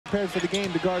prepared for the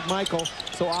game to guard Michael,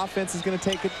 so offense is going to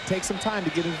take some time to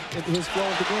get into his flow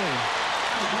of the game.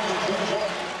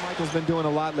 Michael's been doing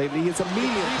a lot lately. It's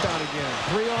immediate rebound again.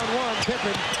 3-on-1,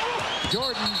 Pippen,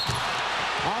 Jordan,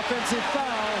 offensive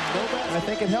foul. No bad. And I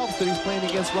think it helps that he's playing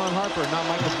against Ron Harper, not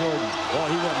Michael Jordan.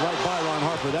 Well, he went right by Ron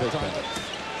Harper that time.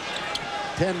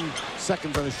 10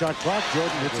 seconds on the shot clock.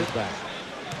 Jordan hits it back.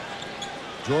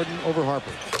 Jordan over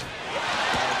Harper.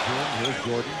 Here's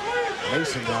Jordan.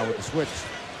 Mason now with the switch.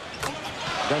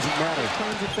 Doesn't matter.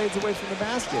 Turns and fades away from the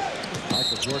basket.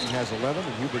 Michael Jordan has 11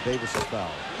 and Hubert Davis is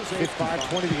fouled.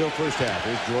 55-20 to go first half.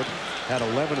 Here's Jordan. Had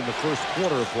 11 in the first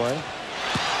quarter of play.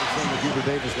 Same with Hubert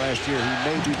Davis last year. He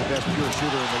may be the best pure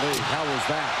shooter in the league. How was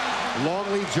that?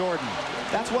 Longley Jordan.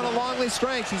 That's one of Longley's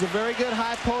strengths. He's a very good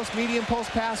high post, medium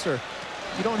post passer.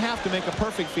 You don't have to make a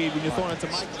perfect feed when you're throwing it to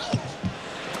Michael.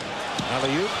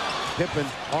 Alley-oop. Pippen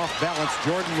off balance.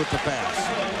 Jordan with the pass.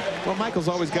 Well, Michael's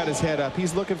always got his head up.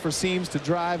 He's looking for seams to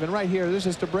drive, and right here, there's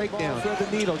just a breakdown. Thread the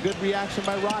needle. Good reaction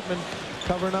by Rodman,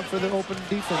 covering up for the open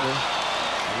defender.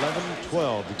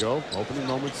 11-12 to go. Opening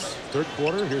moments, third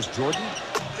quarter. Here's Jordan.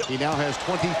 He now has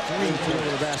 23 to over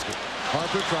the basket.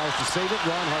 Harper tries to save it.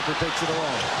 Ron Harper takes it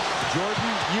alone.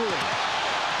 Jordan Ewing.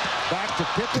 Back to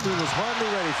Pippen, who was hardly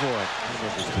ready for it.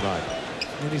 Tonight.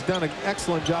 And he's done an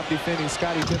excellent job defending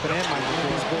Scottie Pippen and Michael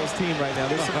Jordan's Bulls team right now.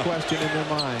 There's some question in their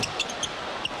mind.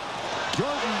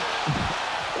 Jordan.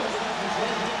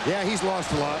 Yeah, he's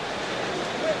lost a lot.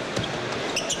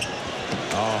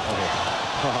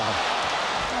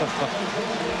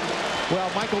 Well,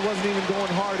 Michael wasn't even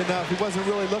going hard enough. He wasn't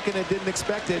really looking at, didn't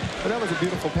expect it. But that was a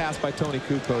beautiful pass by Tony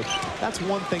Kukoc. That's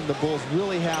one thing the Bulls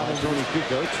really have. Tony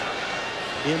Kukoc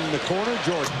in the corner,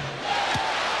 Jordan.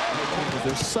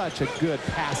 They're such a good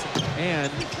passing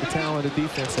and the talented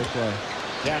defense they play.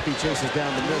 Cappy chases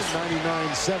down the miss,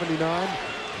 99-79.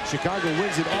 Chicago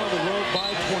wins it on the road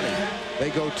by 20. They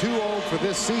go 2-0 for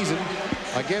this season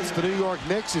against the New York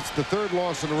Knicks. It's the third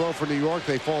loss in a row for New York.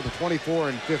 They fall to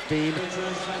 24-15.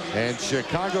 And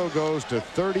Chicago goes to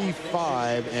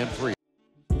 35-3.